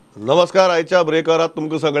नमस्कार. आयच्या ब्रेकरात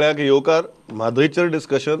तुमकां सगळ्यांक येवकार. म्हादयचेर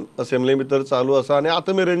डिस्कशन असेंब्ली भितर चालू आसा आनी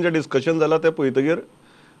आतां मेरेन जें डिस्कशन जालां तें पळयतकीर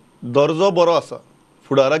दर्जो बरो आसा.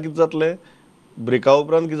 फुडारा कितें जातलें, ब्रेका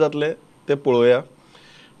उपरांत कितें जातलें तें पळोवया.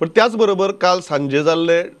 पण त्याच बरोबर काल सांजे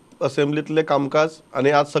जाल्ले असेंब्लीतलें कामकाज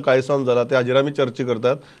आनी आज सकाळी सावन जालां ते हाजेर आमी चर्चा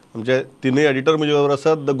करतात. आमचे तिनूय एडिटर म्हजे बरोबर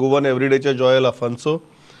आसात. द गोवन एवरीडेचे जॉयल आफान्सो,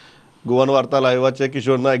 गोवन वार्ता लायव्हाचे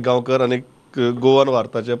किशोर नायक गांवकर आनी गोवन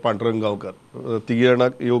वार्ताचे पांडुरंग गांवकर, तिगी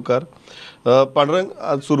जाणांक येवकार.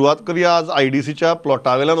 पांडुरंग, सुरवात करुया. आज IDCच्या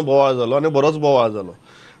प्लॉटा वयल्यान बोवाळ जालो आनी बरोच बोवाळ जालो.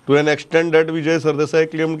 To an extent that Vijay Sardesai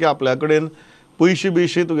claim की आपल्या कडेन पयशे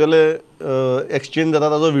बियशे तुगेले एक्सचेंज जाता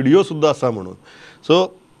ताजो व्हिडिओ सुद्दां आसा म्हणून. सो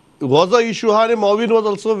हो जो इशू आहा आनी Mauvin was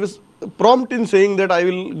also prompt in saying that I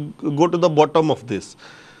will go to the bottom of this.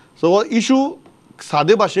 So हो इशू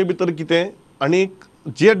सादे भाशे भितर कितें आनी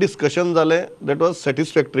जें डिस्कशन जालें दॅट वॉज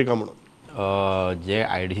सॅटिस्फॅक्टरी काय म्हणून. जे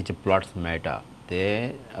IDCचे प्लॉट्स मेळटा ते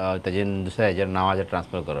तेजे दुसऱ्या हेजेर नांवाचेर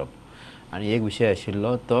ट्रान्सफर करप आनी एक विशय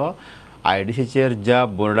आशिल्लो तो IDCचेर ज्या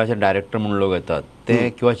बोर्डाचे डायरेक्टर म्हूण लोक येतात ते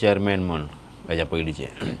किंवा चेअरमॅन म्हूण हेच्या पयलींचे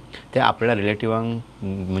ते आपल्या रिलेटिवांक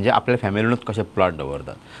म्हणजे आपल्या फॅमिलीनूच कशे प्लॉट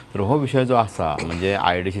दवरतात. तर हो विशय जो आसा म्हणजे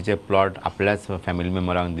IDCचे प्लॉट आपल्याच फॅमिली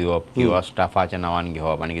मेंबरांक दिवप किंवा स्टाफाच्या नांवान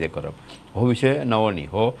घेवप आनी कितें करप हो विशय नवो न्ही.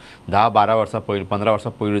 हो 10-12 वर्सां पयलीं 15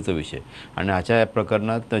 वर्सां पयलींचो विशय. आनी हाच्या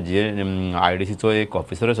प्रकरणांत जे IDCचो एक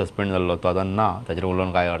ऑफिसरूय सस्पेंड जाल्लो तो आतां ना, ताचेर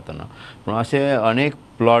उलोवन कांय अर्थ ना. पूण अशे अनेक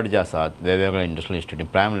प्लॉट जे आसात वेगवेगळ्या इंडस्ट्रियल इस्टेटी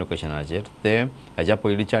प्रायम लोकेशनाचेर ते हेच्या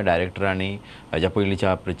पयलींच्या डायरेक्टरांनी हेच्या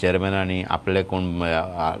पयलींच्या चेअरमॅनांनी आपले कोण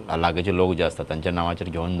लागींचे लोक जे आसतात तांच्या नांवाचेर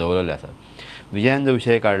घेवन दवरलेले आसात. विजयान जो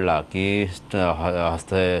विशय काडला की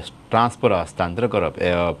ट्रान्सफर हस्तांतर करप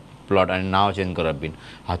प्लॉट आनी नांव चेंज करप बीन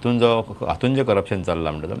हातून जे करप्शन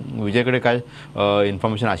चल्लां म्हणटा तो विजय कडेन कांय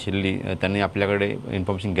इन्फॉर्मेशन आशिल्ली. त्यांनी आपल्या कडेन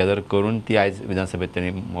इन्फॉर्मेशन गॅदर करून ती आयज विधानसभेत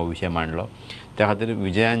त्यांनी हो विशय मांडलो. त्या खातीर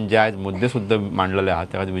विजयान जे आयज मुद्दे सुद्दां मांडलेले आहात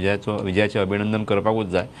त्या खातीर विजयाचें अभिनंदन करपाकूच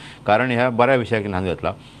जाय. कारण ह्या बऱ्या विशयाक हात घातला.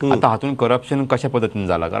 आतां हातून करप्शन कशा पद्दतीन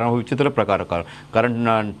जाला कारण हो विचित्र प्रकार.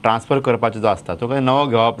 कारण ट्रान्सफर करपाचो जो आसता तो काय नवो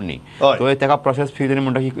घेवप न्ही. तो ताका प्रोसेस फी तेणी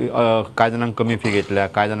म्हणटा की कांय जाणांक कमी फी घेतल्या,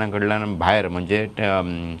 कांय जाणां कडल्यान भायर म्हणजे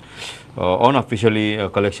अनऑफिशियली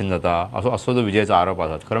कलेक्शन जाता असो जो विजयाचो आरोप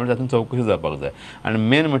आसा. खरें म्हणजे तातूंत चवकशी जावपाक जाय. आनी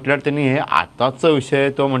मेन म्हटल्यार तेणी हे आतांचो विशय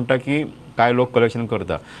तो म्हणटा की काय लोक कलेक्शन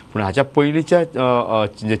करता पूण हाच्या पयलींच्या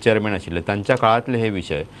जे चेअरमॅन आशिल्ले तांच्या काळांतले हे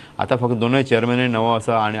विशय. आतां फक्त दोनूय चेअरमॅनूय नवो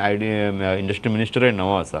आसा आनी इंडस्ट्री मिनिस्टरूय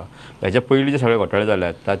नवो आसा. हेच्या पयलीं जे सगळे घोटाळे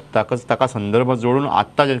जाल्यात ताका संदर्भ जोडून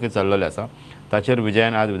आत्तां जे कितें चल्लेलें आसा ताचेर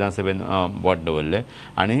विजयान आज विधानसभेन बोट दवरलें.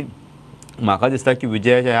 आनी म्हाका दिसता की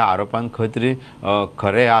विजयाच्या ह्या आरोपांक खंय तरी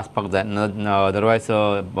खरें आसपाक जाय. अदरवायज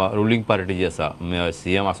रुलींग पार्टी जी आसा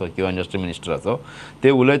CM आसो किंवा इंडस्ट्री मिनिस्टर आसो ते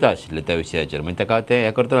उलयता आशिल्ले त्या विशयाचेर. म्हणजे ताका ते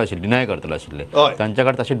हें करतले आशिल्ले, डिनाय करतले आशिल्ले. तांच्या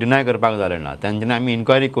कडेन तशें डिनाय करपाक जालें ना. तांच्यांनी आमी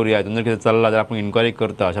इन्क्वायरी करुया, हितून जर कितें चल्लां जाल्यार आपूण इन्क्वायरी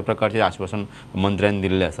करता अशा प्रकारचें आश्वासन मंत्र्यान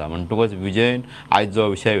दिल्लें आसा. म्हणटकूच विजयन आयज जो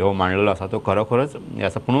विशय हो मांडलेलो आसा तो खरोखरच हें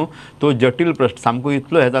आसा. पूण तो जटील प्रश्न सामको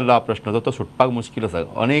इतलो हें जाल्लो हा प्रश्न तो सुटपाक मुश्कील आसा.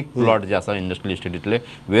 अनेक प्लॉट जे आसा इंडस्ट्रियल इस्टेटींतले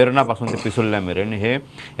वेर्ना पासून ते पिसोल्ल्या मेरेन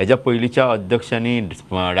हेच्या पयलींच्या अध्यक्षांनी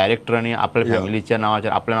डायरेक्टरांनी आपल्या फॅमिलीच्या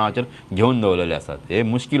नांवाचेर आपल्या नांवाचेर घेवन दवरलेले आसात. हे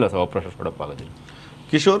मुश्कील आसा हो प्रश्न सोडोवपा खातीर.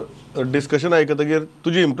 किशोर, डिस्कशन आयकतकीर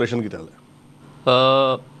तुजें इम्प्रेशन कितें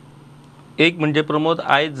जालें? एक म्हणजे प्रमोद,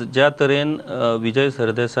 आयज ज्या तरेन विजय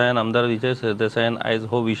सरदेसायान आमदार विजय सरदेसायान आयज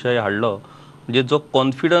हो विशय हाडलो म्हणजे जो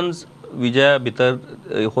कॉन्फिडन्स विजया भितर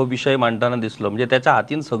हो विशय मांडटाना दिसलो. म्हणजे त्याच्या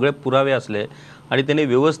हातीन सगळे पुरावे असले आणि त्याने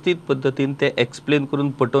व्यवस्थित पद्धतीन ते एक्सप्लेन करून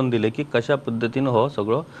पटवून दिले की कशा पद्धतीन हो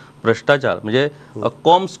सगळो भ्रष्टाचार म्हणजे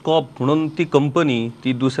कॉमस्कॉप म्हणून ती कंपनी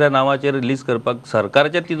ती दुसऱ्या नावाचेर रिलीज करपाक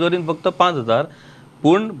सरकारच्या तिजोरीन फक्त 5,000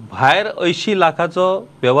 पूण भायर 80 लाखाचो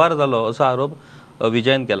व्यवहार जालो असो आरोप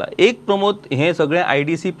विजयान केला. एक प्रमोद, हे सगळे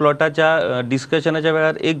IDC प्लॉटाच्या डिस्कशनाच्या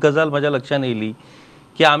वेळार एक गजाल माझ्या लक्षात येयली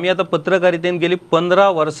की आम्ही आता पत्रकारितेन गेली 15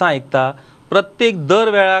 वर्सां आयकता प्रत्येक दर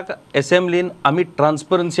वेळाक असेंब्लीन आम्ही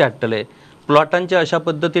ट्रान्सपरन्सी हाडटले, प्लॉटांचे अशा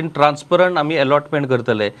पद्धतीन ट्रान्सपरंट आम्ही अलॉटमेंट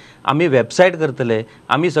करतले, आम्ही वेबसायट करतले,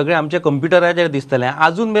 आम्ही सगळे आमच्या कंप्युटराचेर दिसतले.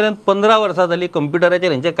 अजून मेरेन 15 वर्सां जाली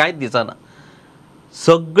कंप्युटराचेर हेंचें कांयच दिसना.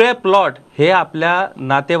 सगळे प्लॉट हे आपल्या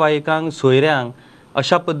नातेवाईकांक सोयऱ्यांक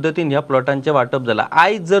अशा पद्धतीन ह्या प्लॉटांचे वाटप जाला.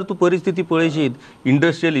 आयज जर तूं परिस्थिती पळयशीत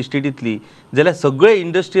इंडस्ट्रियल इस्टेटींतली जाल्यार सगळे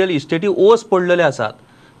इंडस्ट्रियल इस्टेटी ओस पडलेले आसात.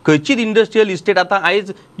 खंयचीच इंडस्ट्रियल इस्टेट आतां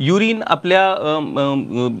आयज युरीन आपल्या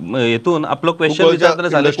हेतून आपलो क्वेश्चन विचारतले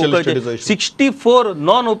जाल्यार 64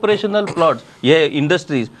 नॉन ऑपरेशनल प्लॉट्स हे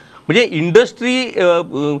इंडस्ट्रीज म्हणजे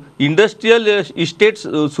इंडस्ट्रियल इस्टेट्स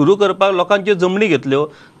सुरू करपाक लोकांच्यो जमनी घेतल्यो,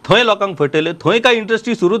 थंय लोकांक फटयले, थंय कांय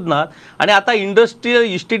इंडस्ट्री सुरूच नात. आनी आतां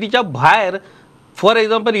इंडस्ट्रियल इस्टेटीच्या भायर फॉर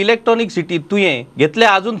एक्झाम्पल इलेक्ट्रॉनिक सिटी तुवें घेतले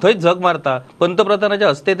अजून थंयच झग मारता पंतप्रधानाच्या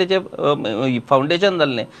हस्ते तेचे फावंडेशन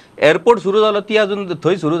जाल्लें एअरपोर्ट सुरू जालो ती अजून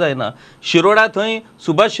थंय सुरू जायना शिरोडा थंय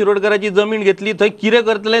सुभाष शिरोडकराची जमीन घेतली थंय कितें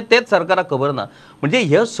करतले तेच सरकाराक खबर ना म्हणजे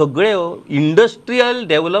हे सगळे इंडस्ट्रियल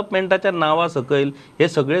डेव्हलपमेंटाच्या नांवा सकयल हे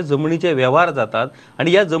सगळे जमनीचे वेव्हार जातात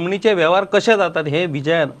आणि ह्या जमनीचे वेव्हार कशे जातात हे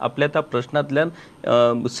विजयान आपल्या त्या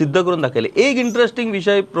प्रश्नांतल्यान सिद्ध करून दाखयले एक इंटरेस्टिंग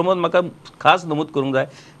विशय प्रमोद म्हाका खास नमूद करूंक जाय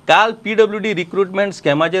काल पीडब्ल्यूडी रिक्रुटमेंट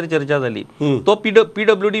स्कॅमाचेर चर्चा जाली तो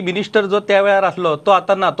पीडब्ल्यूडी मिनिस्टर जो त्या वेळार आसलो तो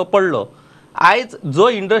आतां ना तो पडलो आयज जो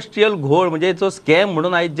इंडस्ट्रियल घोळ म्हणजे जो स्कॅम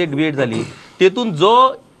म्हणून आयज जे डिबेट जाली तेतून जो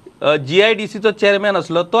GIDCचो चेअरमॅन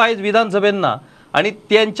असलो तो आयज विधानसभेन ना आणि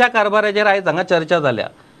त्यांच्या कारभाराचेर आयज हांगा चर्चा जाल्या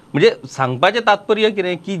म्हणजे सांगपाचें तात्पर्य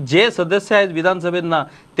कितें की जे सदस्य आयज विधानसभेन ना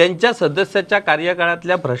त्यांच्या सदस्याच्या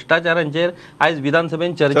कार्यकाळातल्या भ्रष्टाचारांचेर आयज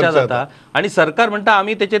विधानसभेन चर्चा जाता आणि सरकार म्हणटा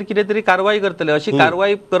आमी तेचेर कितें तरी कारवाई करतले अशी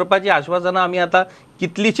कारवाई करपाची आश्वासनां आमी आतां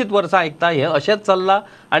कितलीशीच वर्सां आयकता हे अशेंच चल्लां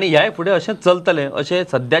आणि ह्या फुडें अशेंच चलतलें अशें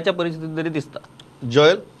सद्याच्या परिस्थितींत तरी दिसता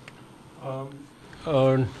Joel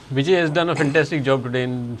Vijay has done a fantastic job today.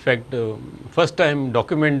 In fact, first time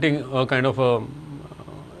documenting a kind of a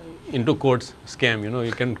into quotes scam. You know,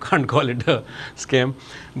 you can't call it a scam,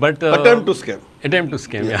 but attempt to scam. Attempt to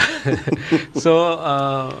scam, yeah. So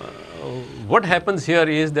what happens here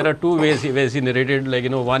is there are two ways he narrated. Like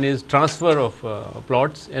one is transfer of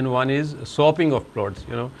plots and one is swapping of plots.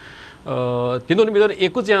 तितून भितर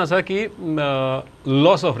एकूच हें आसा की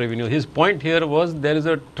loss of revenue his point here was there is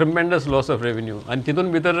a tremendous loss of revenue आनी तितून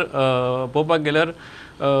भितर पळोवपाक गेल्यार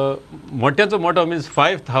मोठ्याचो मोठो means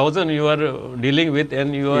 5,000 you R dealing with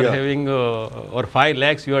end you R having or 5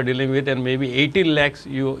 lakhs you R dealing with end may be 18 lakhs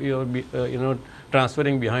you R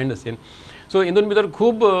ट्रान्सफरींग behind the scene so हितून भितर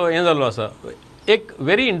खूब हें जाल्लो आसा एक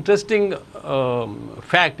very interesting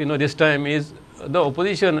fact this time is the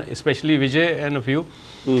opposition, especially Vijay and a few,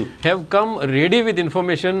 have come ready with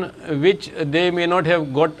information which they may not have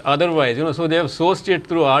got otherwise. So they have sourced it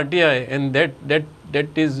through RTI, and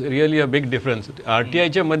that is really a big difference. RTI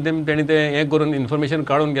च्या माध्यम त्यांनी ते हे करून information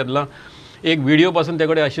काढून घेतला एक video पासून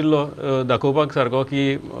त्याकडे आशिल्लो दाखोवपाक सारको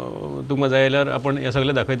की तुमकां जाय जाल्यार आपण हे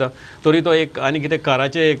सगळें दाखयता तरी तो एक आनी कितें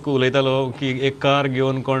काराचें एक उलयतालो की एक कार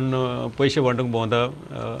घेवन कोण पयशे वांटूंक भोंवता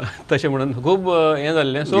तशें म्हणून खूब हें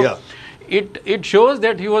जाल्लें so it shows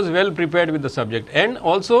that he was well prepared with the subject. And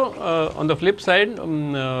also on the flip side,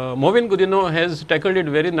 Movin Gudino has tackled it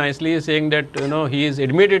very nicely, saying that he is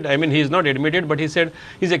admitted, I mean he is not admitted, but he said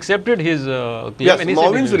he's accepted his claim. Yes,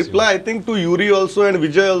 Movin's reply I think to Yuri also and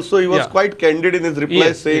Vijay also, he was quite candid in his reply,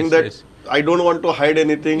 saying that I don't want to hide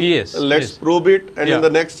anything, let's probe it and in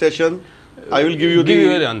the next session I will give you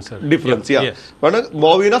the answer difference. पण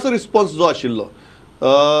Movin'aचो response जो आशिल्लो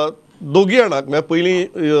दोगी जाणांक म्हणजे पयलीं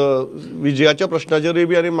विजयाच्या प्रश्नाचेरूय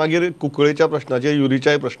बी आनी मागीर कुंकळेच्या प्रश्नाचेर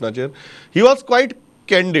युरीच्याय प्रश्नाचेर he was quiet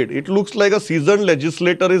candid it looks like a season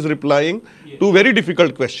legislator is रिप्लायींग to very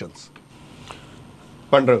difficult questions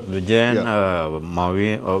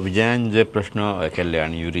विजयान जे प्रश्न केल्ले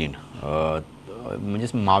आनी युरीन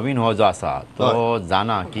म्हणजे मावीन हो जो आसा तो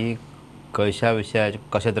जाणा की खंयच्या विशयाचे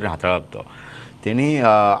कशे तरेन हाताळप तो त्यांनी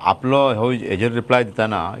आपलो हो हेजेर रिप्लाय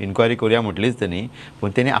दितना इन्क्वायरी करूया म्हटलीच त्यांनी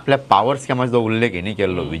पण त्यांनी आपल्या पावर स्कॅमाचो जो उल्लेख हेणी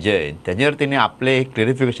केल्लो विजय तेजेर त्यांनी आपले एक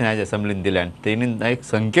क्लेरिफिकेशन ह्या असेंब्लीन दिलें आनी त्यांनी एक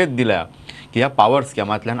संकेत दिला की ह्या पावर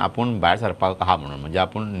स्कॅमांतल्यान आपूण भायर सरपाक आहा म्हणून म्हणजे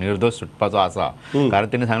आपूण निर्दोश सुटपाचो आसा कारण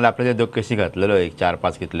त्यांनी सांगलें आपल्या जे केसी घातलेल्यो एक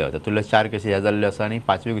 4-5 कितल्यो तातूंतल्यो 4 केसी ह्या जाल्ल्यो आसा आनी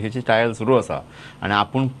 5वी केसीची ट्रायल सुरू आसा आनी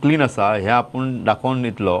आपूण क्लीन आसा हे आपूण दाखोवन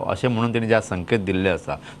दितलो अशें म्हणून तेणी जे संकेत दिल्ले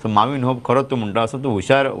आसा सो मावीन हो खरोच तो म्हणटा असो तो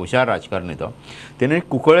हुशार राजकारणी तो तेणी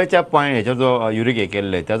कुंकळेच्या पॉयंट हेचो जो युरीक हे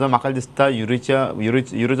केल्ले ताजो म्हाका दिसता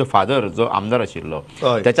युरीचो फादर जो आमदार आशिल्लो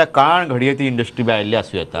त्याच्या काळान घडये ती इंडस्ट्री बी आयिल्ली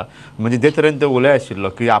आसूं येता म्हणजे जे तरेन ते उलय आशिल्लो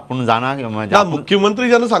की आपूण जाणा मुख्यमंत्री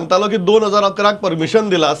जेन्ना सांगतालो की 2011 परमिशन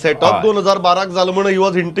दिला सेटअप 2012 जालो म्हणून he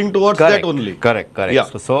was hinting towards that only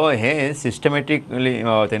correct so हे सिस्टमॅटिकली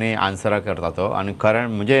तेणी आन्सर करता तो आनी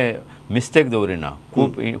कारण म्हणजे मिस्टेक दवरिना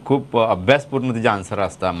खूप अभ्यासपूर्ण तिची आन्सर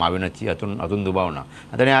आसता माविनाची हातून दुबाव ना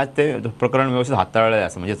ताणें आज ते प्रकरण व्यवस्थित हाताळलें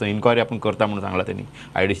आसा म्हणजे इन्क्वायरी आपण करता म्हणून सांगला त्यांनी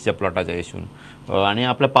IDCच्या प्लॉटाच्या इशून आणि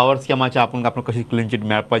आपल्या पावर स्कॅमाचे आपण कशी क्लीन चिट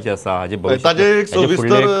मेळपाची आसा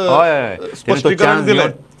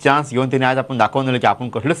चान्स घेवन तेणी आज आपण दाखोवन दिलें की आपण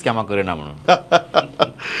कसल्योच स्कॅमा करिना म्हणून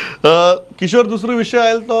किशोर दुसरो विशय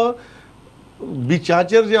आयलो तो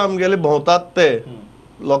बिचाचेर जे आमगेले भोंवतात ते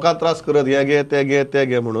लोकांक त्रास करत हे घे ते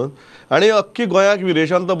घे म्हणून आणि अख्खी गोंयाक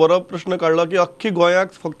विरेशान तो बरो प्रश्न काडलो की अख्खी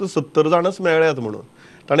गोंयाक फक्त 70 जाणच मेळ्ळ्यात म्हणून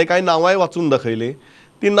ताणें कांय नांवांय वाचून दाखयली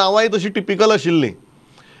ती नांवांय तशी टिपिकल आशिल्ली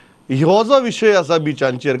हो जो विशय आसा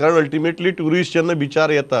बिचांचेर कारण अल्टिमेटली ट्युरिस्ट जेन्ना बिचार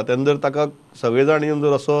येता तेन्ना जर ताका सगळे जाण येवन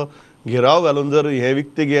जर असो घेराव घालून जर हे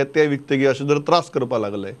विकते घे ते विकते घे अशें जर त्रास करपा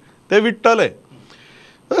लागले ते विट्टले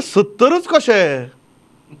 70च कशें.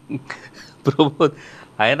 प्रमोद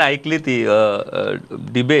हांवें आयकली ती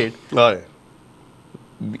डिबेट. हय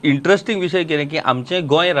इंटरेस्टिंग विशय कितें की आमचें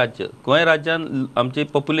गोंय राज्यान आमचें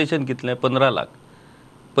पॉप्युलेशन कितलें 15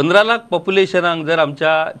 लाख पॉप्युलेशनाक जर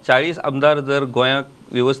आमच्या 40 आमदार जर गोंयाक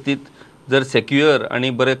व्यवस्थीत जर सेक्युअर आनी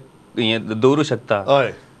बरें हें दवरूं शकता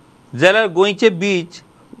हय जाल्यार गोंयचे बीच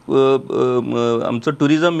आमचो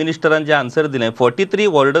टुरिजम मिनिस्टरान जे आन्सर दिलें 43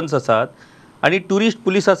 वॉर्डन्स आसात आनी टुरिस्ट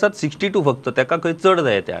पुलीस आसात 62 फक्त, ताका खंय चड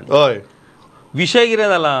जाय ते. हय विशय कितें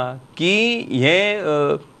जाला की हे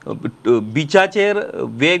बिचाचेर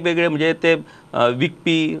वेगवेगळे म्हणजे ते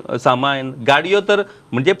विकपी सामान गाडयो तर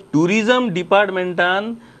म्हणजे टुरिजम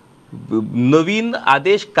डिपार्टमेंटान नवीन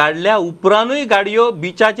आदेश काडल्या उपरांतूय गाडयो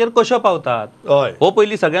बिचाचेर कश्यो पावतात हय हो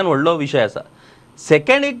पयलीं सगळ्यान व्हडलो विशय आसा.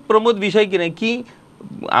 सेकंड एक प्रमोद विशय कितें की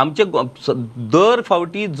आमचे दर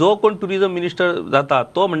फावटी जो कोण टुरिजम मिनिस्टर जाता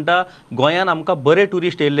तो म्हणटा गोंयान आमकां बरे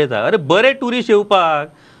टुरिस्ट येयल्ले जाय. अरे बरे टुरिस्ट येवपाक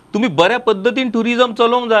तुमी बऱ्या पद्दतीन टुरिजम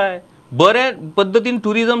चलोवंक जाय. बऱ्या पद्दतीन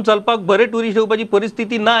टुरिजम चलपाक बरे टुरिस्ट येवपाची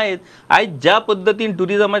परिस्थिती नायच. आयज ज्या पद्दतीन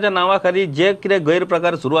टुरिजमाच्या नांवा खाली जे कितें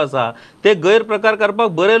गैरप्रकार सुरू आसा ते गैरप्रकार करपाक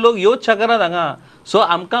बरे लोक येवच शकनात हांगा. सो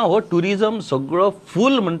आमकां हो टुरिजम सगळो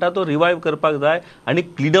फूल म्हणटा तो रिवायव करपाक जाय आनी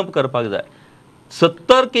क्लीनअप करपाक जाय.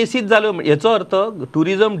 70 केसीस जाल्यो हेचो अर्थ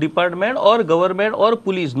tourism department or government or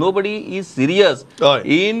police nobody is serious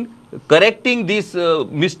in correcting this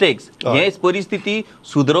mistakes. हे परिस्थिती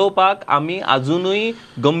सुधरवपाक आमी अजूनय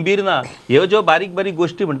गंभीर ना. ह्यो ज्यो बारीक बारीक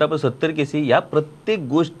गोष्टी म्हणटा पळय 70 केसी ह्या प्रत्येक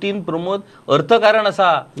गोष्टीन प्रमोद अर्थकारण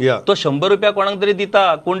आसा. तो 100 रुपया कोणाक तरी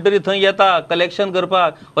दिता, कोण तरी थंय येता कलेक्शन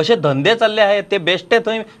करपाक, अशे धंदे चालले आहेत. ते बेश्टे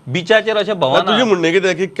थंय बिचाचेर अशे भोंवना. तुजें म्हणणें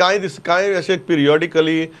कितें की कांय अशे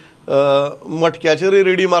पिरियॉडिकली मटक्याचेर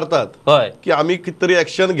रेडी मारतात हय की आमी कितें तरी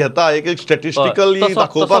एक्शन घेता एक स्टॅटिस्टिकली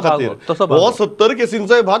दाखोवपा खातीर. तसो भाग. हो 70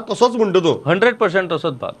 केसींचोय भाग तसोच म्हणटा तूं. 100%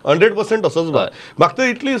 तसोच भाग. 100% तसोच भाग. म्हाका तर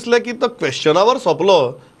इतलें दिसलें की तो क्वेश्चनावर सोंपलो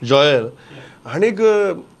जॉयल आनीक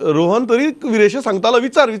रोहन तरी विरेशे सांगतालो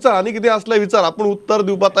विचार विचार आनी कितें आसलें विचार आपूण उत्तर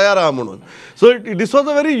दिवपाक तयार आहा म्हणून. So this was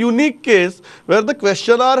a very unique case where the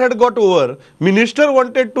क्वेश्चनार had got over. Minister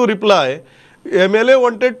wanted to reply, MLA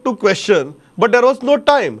wanted to question, but there was no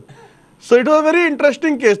time. So it was a very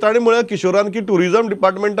interesting case. ताणी म्हळ्यार किशोरान की tourism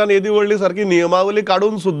डिपार्टमेंटान येदी व्हडली सारकी नियमावली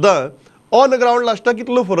काडून सुद्दां on ground लास्टाक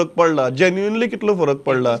कितलो फरक पडला, जेन्युइनली कितलो फरक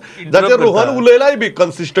पडला, जाचेर रोहन उलयलाय बी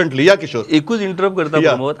कन्सिस्टंटली. या किशोर एकूच इंटरप्ट करता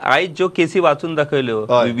प्रमोद. आयज ज्यो केसी वाचून दाखयल्यो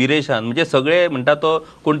विरेशान म्हणजे सगळे म्हणटा तो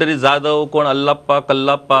कोण तरी जाधव, कोण अल्लाप्पा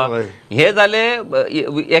कल्लाप्पा, हे जाले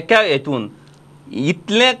एका हेतून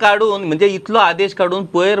इतले काढून म्हणजे इतलो आदेश काढून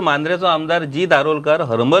पयर मांद्रेचो आमदार जी दारोलकर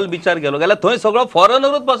हरमल बिचार गेलो जाल्यार थंय सगळो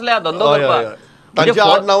फॉरेनरूच बसले धंदो करपाक. तांची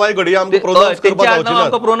आडनांवाय घडये आमकां प्रोनाउन्स करपाक जावची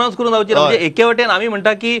ना. प्रोनाउन्स करून जावची ना. म्हणजे एके वटेन आमी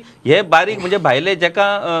म्हणटा की हे बारीक म्हणजे भायले जेका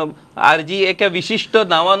आरजी एका विशिष्ट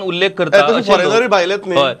नावान उल्लेख करता फॉरेनर भायलेच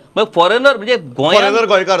न्ही. मग फॉरेनर म्हणजे फॉरेनर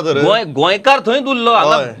गोंयकार तर गोंयकार थंय उरलो.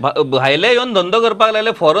 हांगा भायले येवन धंदो करपाक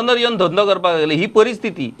लागले, फॉरेनर येवन धंदो करपाक लागले. ही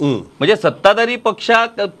परिस्थिती म्हणजे सत्ताधारी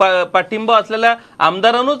पक्षाक पाठिंबा असलेल्या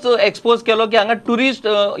आमदारांनूच एक्सपोज केलो की हांगा टुरिस्ट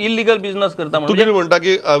इलिगल बिझनेस करता म्हणून. तुम्ही म्हणटा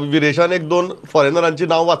की विरेशान एक दोन फॉरेनरांची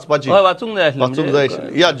नांव वाचपाची वाचूंक जाय आसलें. वाचूंक जाय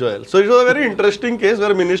आशिल्ली. या Joel. So it was a very interesting case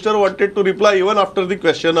where minister wanted to reply even after the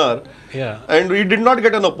questionnaire and we did not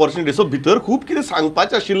get an opportunity. So भितर खूब कितें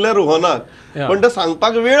सांगपाचें आशिल्लें रोहनाक, पण तें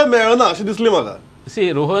सांगपाक वेळ मेळना अशें दिसलें म्हाका.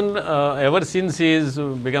 See, Rohan, ever since he's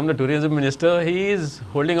become the tourism minister, he is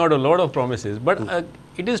holding out a lot of promises. But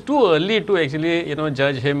it is too early to actually,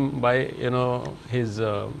 judge him by, his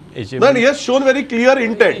achievement. No, he has shown very clear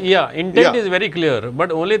intent. Yeah, intent is very clear.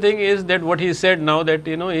 But only thing is that what he said now that,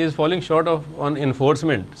 he is falling short on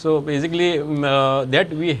enforcement. So basically,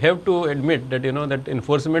 that we have to admit that, that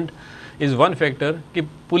enforcement is one factor की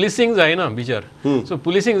policing जायना बिचार. So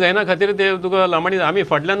policing जायना खातीर ते तुका लांबाणी आमी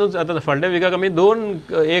फाटल्यानूच आतां फाटल्या विकाक आमी दोन,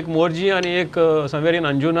 एक मोर्जी आनी एक संवेरीन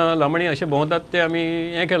अंजुना लांबाणी अशे भोंवतात ते आमी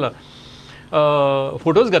हें केलां,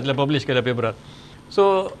 फोटोज घातले पब्लीश केल्या पेपरार. So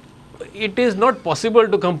it is not possible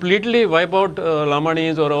to completely wipe out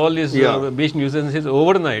Lamanis or all these beach nuisances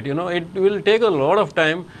overnight. It will take a lot of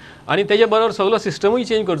time. आणि तेजे बरोबर सगळो सिस्टमूय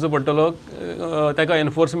चेंज करचो पडटलो. ताका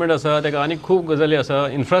एनफोर्समेंट आसा, ताका आनी खूब गजाली आसा,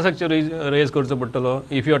 इन्फ्रास्ट्रक्चर रेज करचो पडटलो.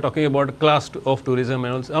 If you R talking about class of tourism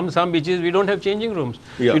end all, some beaches we don't have changing rooms,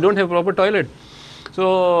 we don't have proper toilet.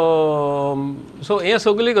 So हे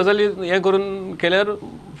सगळी गजाली हें करून केल्यार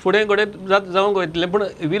फुडें कडेन जावंक वयतलें. पूण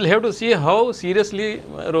will have to C how seriously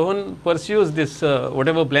Rohan pursues this what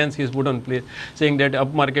ever plans his put on place, saying that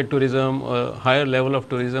up market tourism, higher level of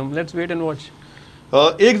tourism. Let's weight and watch.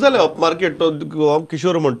 एक जालें अपमार्केट तो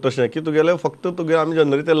किशोर म्हणटा तशें की तुगेले फक्त तुगे आमी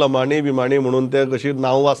जनरली ते लमाणी बिमाणी म्हणून ते कशी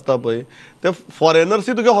नांव वाचता पळय ते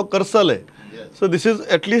फॉरेनर्सूय तुगे हॉकर्स जाले. So this is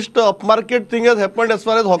at least the upmarket thing has happened as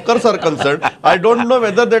far as hawkers are concerned. I don't know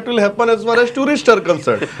whether that will happen as far as tourists are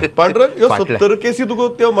concerned. पांढरं ह्यो 70 केसी तुका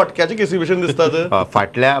त्यो मटक्याच्या केसी भशेन दिसतात.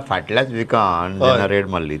 फाटल्याच विकान जेन्ना रेड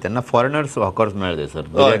मारली तेन्ना foreigners hawkers मेळ्ळे sir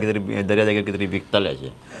दर्या जाग्यार कितें तरी विकताले अशें.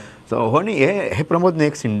 सो हो न्ही हे प्रमोद न्ही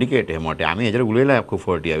एक सिंडिकेट हे मोठे आमी हेजेर उलयल्या खूब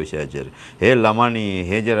फावटी ह्या विशयाचेर. हे लमाणी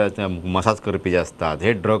हे जे मसाज करपी जे असतात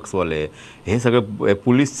हे ड्रग्सवाले हे सगळे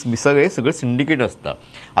पुलीस हे सगळे सिंडिकेट असता.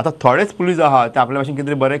 आतां थोडेच पुलीस आहात ते आपल्या भाशेन कितें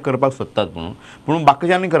तरी बरें करपाक सोदतात पूण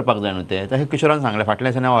बाकीच्यांनी करपाक जाय न्हू ते. हे किशोरान सांगलें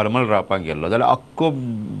फाटल्या दिसांनी हांव हरमल रावपाक गेल्लो जाल्यार अख्खो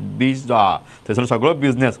बीच जो आहा थंयसर सगळो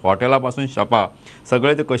बिझनेस हॉटेला पासून शॉपां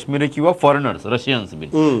सगळे ते कश्मीरी किंवा फॉरेनर्स रशियन्स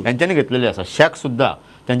बीन यांच्यांनी घेतलेले आसा. शेक सुद्दां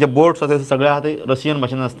त्यांचे बोट्स आसा सगळे आहा ते रशियन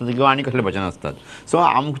भाशेन आसतात किंवा आनी कसले भाशेन असतात. सो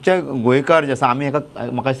आमचे गोंयकार जे आसा आमी हेका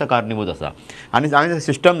म्हाका दिसता कारणीभूत आसा. आनी हांवें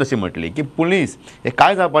सिस्टम जशी म्हटली की पुलीस हे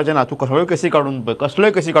काय जावपाचें ना. तूं सगळ्यो केसी काडून पळय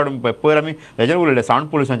कसल्योय केसी काडून पळय. पयर आमी हेजेर उलयले सावंड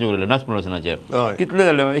पोल्युशनाचेर उलयले नॉयज पोल्युशनाचेर कितले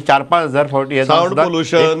जाले 4-5 फावटी हे सावंड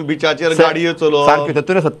पोल्युशन बिचाचेर गाडयो चलोवप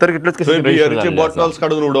सारके 70 कितलेच बियरचे बॉटल्स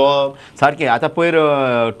काडून उडोवप सारके. आतां पयर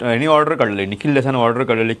हेणी ऑर्डर काडलेली निखिल देसाईन ऑर्डर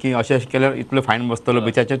काडलेली की अशें केल्यार इतलो फायन बसतलो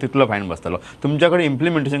बिचाचेर तितलो फायन बसतलो. तुमच्या कडेन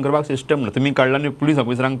इम्प्लिमेंटेशन करपाक सिस्टम ना. तुमी काडला आनी पुलीस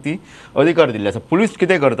ऑफिसरांक ती अधिकार दिल्ले आसा. पुलीस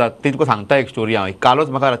कितें करतात ते तुका सांगता एक स्टोरी हांव कालच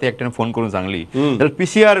म्हाका राती एकट्यान फोन करून सांगली जाल्यार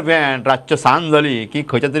PCR व्हॅन रातच्यो सांज जाली की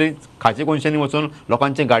खंयच्या तरी खाचे कोनशांनी वचून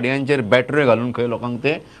लोकांच्या गाडयांचेर बॅटऱ्यो घालून खंय लोकांक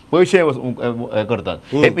ते पयशे हे करतात.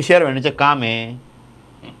 हे PCR व्हॅनाचें काम हे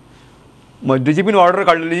DGPन ऑर्डर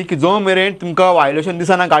काडलेली की जो मेरेन तुमकां वायलेशन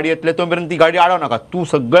दिसना गाडी येतले तो मेरेन ती गाडी आडो नाका. तूं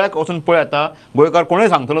सगळ्याक वचून पळय आतां गोंयकार कोणूय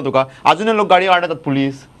सांगतलो तुका अजुनूय लोक गाडी आडतात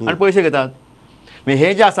पुलीस आनी पयशे घेतात.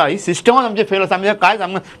 हे जे आसा ही सिस्टमात आमचे फेल आसा. आमी कांयच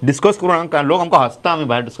आमकां डिस्कस करून लोक आमकां हसता आमी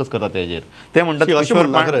भायर डिस्कस करतात तेजेर. ते म्हणटात किशोर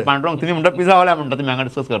पांडुरंग तुमी म्हणटा पिझ्झावाल्या म्हणटा तुमी हांगा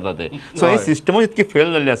डिस्कस करता ते. सो ही सिस्टमूच इतकी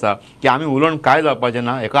फेल जाल्ली आसा की आमी उलोवन काय जावपाचें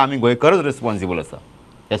ना. हेका आमी गोंयकारच रिस्पॉन्सिबल आसा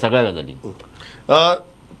ह्या सगळ्या गजाली.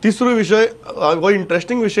 तिसरो विशय हो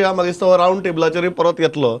इंट्रस्टिंग विशय म्हाका दिसता रावंड टेबलाचेर परत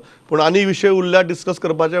येतलो पूण आनी विशय उरल्यार डिस्कस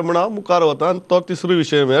करपाचे म्हण हांव मुखार वता. आनी तो तिसरो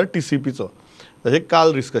विशय म्हळ्यार TCPचो. हे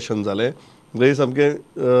काल डिस्कशन जालें. थंय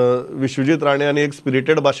सामकें विश्वजीत राणे हांणी एक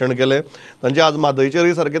स्पिरिटेड भाशण केलें. तांचे आज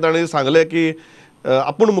म्हादयचेरय सारकें ताणें सांगलें की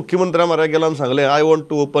आपूण मुख्यमंत्र्या म्हऱ्या गेलो आनी सांगलें I want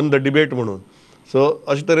to open the debate म्हणून. सो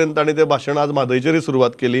अशे तरेन ताणें तें भाशण आज म्हादयचेरय सुरवात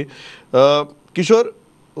केली. किशोर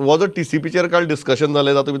हो जो TCPचेर काल डिस्कशन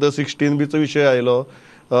जालें तातूंत भितर 16B विशय आयलो.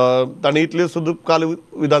 ताणें इतलें सुद्दां काल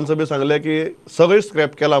विधानसभेत सांगलें की सगळें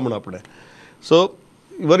स्क्रॅप केलां म्हूण आपणें. So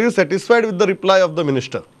were you satisfied with the reply of the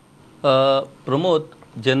minister? Pramod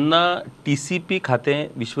जेन्ना TCP खातें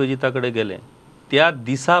विश्वजिता कडेन गेलें त्या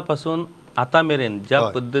दिसा पासून आतां मेरेन ज्या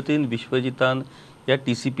पद्दतीन विश्वजितान ह्या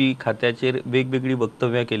TCP खात्याचेर वेगवेगळी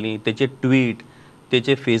वक्तव्यां केलीं तेचे ट्वीट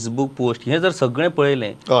तेचे फेसबूक पोस्ट हें जर सगळें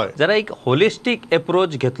पळयलें जाल्यार एक होलिस्टीक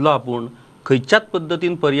एप्रोच घेतलो आपूण. खंयच्याच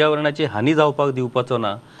पद्दतीन पर्यावरणाची हानी जावपाक दिवपाचो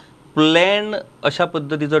ना. प्लॅन अशा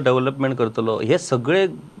पद्दतीचो डेव्हलपमेंट करतलो. हे सगळे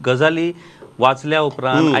गजाली वाचल्या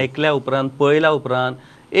उपरांत आयकल्या उपरांत पळयल्या उपरांत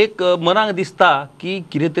एक मनाक दिसता की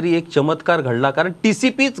कितें तरी एक चमत्कार घडला. कारण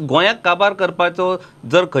TCPच गोंयाक काबार करपाचो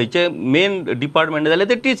जर खंयचे मेन डिपार्टमेंट जाल्यार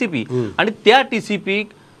ते TCP. आनी त्या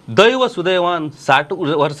TCPक दैव सुदैवान 60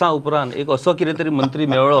 वर्सां उपरांत एक असो कितें तरी मंत्री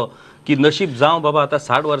मेळ्ळो की नशीब जावं बाबा आतां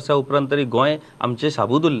 60 वर्सां उपरांत तरी गोंय आमचें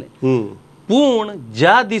शाबूत उरलें. पूण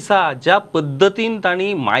ज्या दिसा ज्या पद्दतीन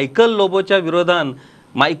तांणी मायकल लोबोच्या विरोधान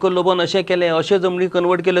मायकल लोबोन अशें केलें अशें जमनी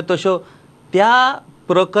कन्वर्ट केल्यो तश्यो त्या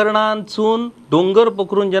प्रकरणांतसून दोंगर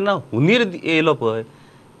पकडून जेन्ना हुनीर येयलो पळय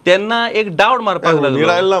तेन्ना एक डावट मारपाक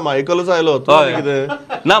लागलो. मायकलच आयलो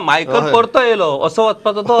ना मायकल परतो येयलो असो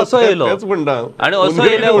वचपाचो तो असो येयलो आनी असो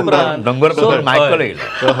येयल्या उपरांत दोंगर पकडून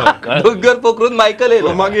मायकल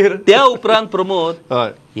येयलो. मागीर त्या उपरांत प्रमोद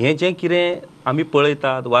हें जें कितें आमी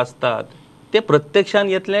पळयतात वाचतात तें प्रत्यक्षान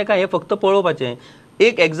येतलें काय हें फक्त पळोवपाचें.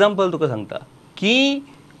 एक एग्जाम्पल तुका सांगता की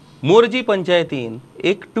मोरजी पंचायतीन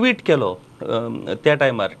एक ट्वीट केलो त्या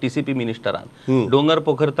टायमार TCP मिनिस्टरान दोंगर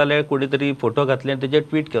पोखरताले कोणी तरी फोटो घातले आनी तेजेर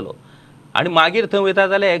ट्वीट केलो. आनी मागीर थंय वयता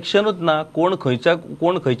जाल्यार एक्शनूच ना. कोण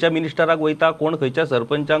खंयच्या मिनिस्टराक वयता कोण खंयच्या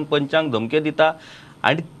सरपंचांक पंचांक धमके दिता.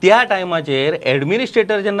 आनी त्या टायमाचेर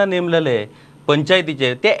एडमिनिस्ट्रेटर जेन्ना नेमलेले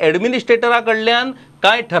पंचायतीचेर त्या एडमिनिस्ट्रेटरा कडल्यान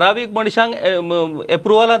कांय ठरावीक मनशांक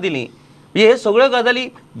एप्रुवलां दिलीं. हे सगळ्यो गजाली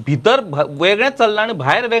भितर वेगळेंच चल्लां आनी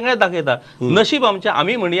भायर वेगळें दाखयता. नशीब आमचें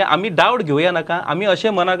आमी म्हणया आमी डावट घेवया नाका. आमी अशें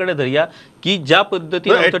मना कडेन धरया की ज्या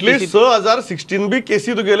पद्दतीन 16B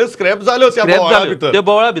केसी तुगेल्यो स्क्रॅप जाल्यो त्या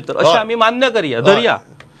बोवाळा भितर अशें आमी मान्य करया धरया.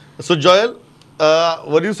 So Joel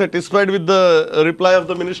were you satisfied with the reply of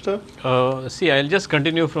the minister? See, I'll just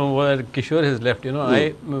continue from where Kishore has left. You know,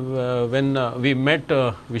 when we met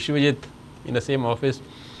Vishwajit in the same office,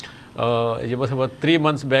 it was about 3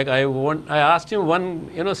 months back. I asked him one,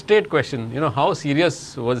 straight question. You know, how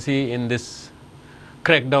serious was he in this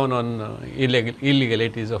crackdown on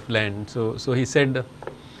illegalities of land? So he said,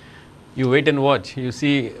 you wait and watch. You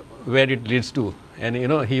see where it leads to. And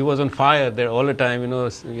he was on fire there all the time.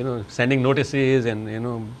 Sending notices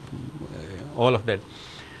and all of that.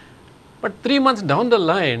 But 3 months down the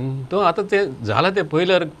line, तो आता ते झाला ते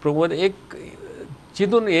पहिलं प्रमोद एक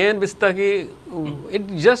चिंतून येन दिसता की it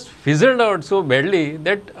just fizzled out so badly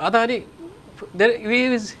that आता आणि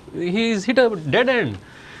he is hit a dead end.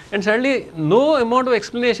 And suddenly no amount of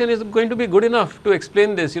explanation is going to be good enough to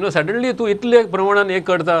explain this. Suddenly तू इतले प्रमाणात हे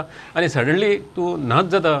करता आणि suddenly तू नाच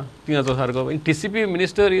जाता तिनाचो सारको. TCP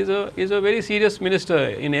minister is a very serious minister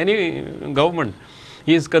in any government.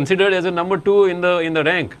 He is considered as a number 2 in the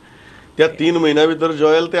rank. त्या 3 महिन्या भितर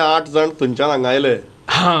जॉयल ते 8 जाण थंयच्यान हांगा आयले.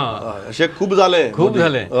 अशें खूब जालें. खूब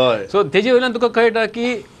जालें. सो तेजे वयल्यान तुका कळटा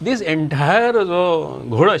की दीस एंटायर जो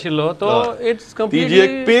घोड आशिल्लो तो इट्स ती जी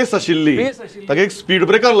एक पेस आशिल्ली ताका एक स्पीड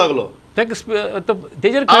ब्रेकर लागलो.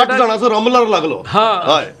 तेजेर 8 जाणांचो रमलार लागलो.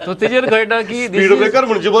 तो तेजेर कळटा की स्पीड ब्रेकर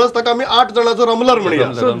म्हणजे परस ताका आमी 8 जाणांचो रमलार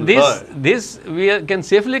म्हणया. So this we can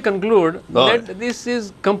safely conclude that this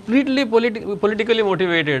is completely politically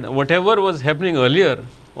motivated. Whatever was happening earlier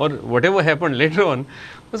or whatever happened later on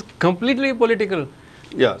was completely political.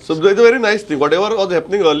 Yeah, so it's a very nice thing. Whatever was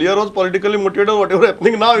happening earlier was politically motivated, whatever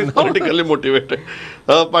happening now is politically motivated.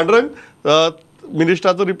 Pandurang,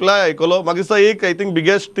 मिनिस्टराचो reply आयकलो. म्हाका दिसता एक I think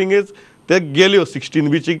biggest thing is ते गेल्यो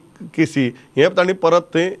 16B ची केसी हे तांणी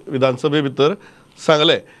परत थंय विधानसभे भितर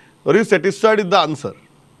सांगले. R you satisfied with the answer?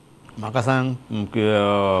 म्हाका सांग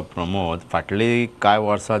प्रमोद, फाटली कांय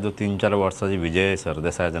वर्सां जो 3-4 वर्सां जी विजय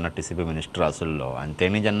सरदेसाय जेन्ना TCP मिनिस्टर आशिल्लो आनी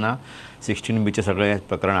तेणी जेन्ना 16B सगळें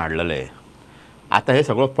प्रकरण हाडलेलें, आता हे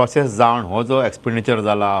सगळो प्रोसेस जावन हो जो एक्सपेंडिचर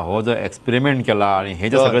जाला, हो जो एक्सपेरिमेंट केला आणि हे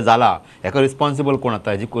जे सगळें जाला, हेका रिस्पॉन्सिबल कोण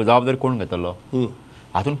आता, हेजी जबाबदारी कोण घेतलो?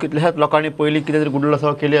 हातून कितल्याशाच लोकांनी पयलीं कितें तरी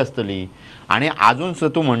गुडलसाव केली आसतली आणि अजून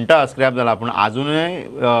सुद्दां तूं म्हणटा स्क्रॅप जाला, पूण अजूनय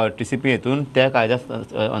TCP हेतून त्या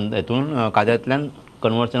कायद्यांतल्यान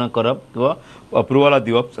कन्वर्शन करप किंवा अप्रुवला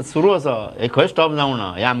दिवप सुरू आसा. हे खंय स्टॉप जावं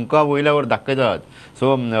ना, हे आमकां वयल्या वर दाखयतात.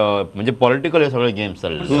 सो म्हणजे पॉलिटिकल हे सगळे गेम्स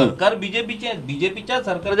चालले. सरकार बीजेपीच्या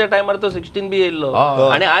सरकारच्या टायमार तो 16B येयल्लो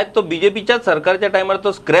आणि आज तो बीजेपीच्या सरकारच्या टायमार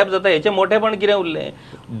तो स्क्रॅप जाता. हेचे मोठेपण कितें उरलें?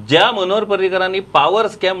 ज्या मनोहर पर्रीकरांनी पॉवर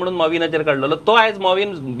स्कॅम म्हणून मॉविनाचेर काडलेलो तो आयज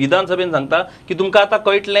मॉविन विधानसभेन सांगता की तुमकां आतां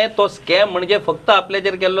कळटलें तो स्कॅम म्हणजे फक्त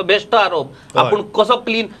आपल्याचेर केल्लो बेश्टो आरोप. आपूण कसो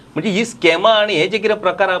क्लीन म्हणजे ही स्कॅमां आणि हे जे कितें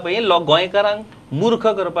प्रकार आहा पळय गोंयकारांक मूर्ख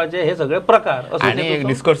करपाचे हे सगळे प्रकार. आणि एक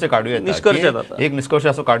निष्कर्ष काढू येता, एक निष्कर्ष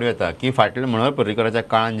असो काढू येता की फाटल्या मनोहर पर्रीकराच्या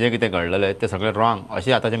काळात जे कितें घडलेलें ते सगळें रॉंग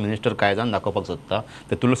अशें आतांचे मिनिस्टर कायद्यान दाखोवपाक सोदता.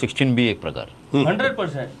 तेतूंतलो 16B एक प्रकार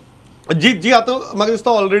 100%. जी आता म्हाका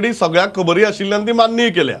दिसता ऑलरेडी सगळ्याक खबरी आशिल्ल्यान ती मान्यय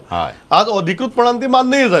केल्या. आज अधिकृतपणान ती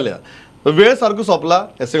मान्यय जाल्या. वेळ सारको सोंपला.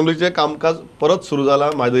 असेंब्लीचें कामकाज परत सुरू जाला.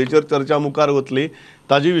 म्हादयचेर चर्चा मुखार वतली.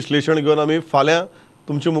 ताजी विश्लेशण घेवन आमी फाल्यां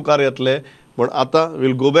तुमचे मुखार येतले. पण आता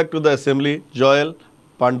we'll go back to the assembly. Joel,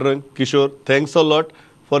 Pandurang, Kishore, thanks a lot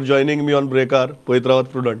for joining me on Break Hour.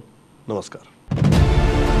 Pavitravati Prudent. Namaskar.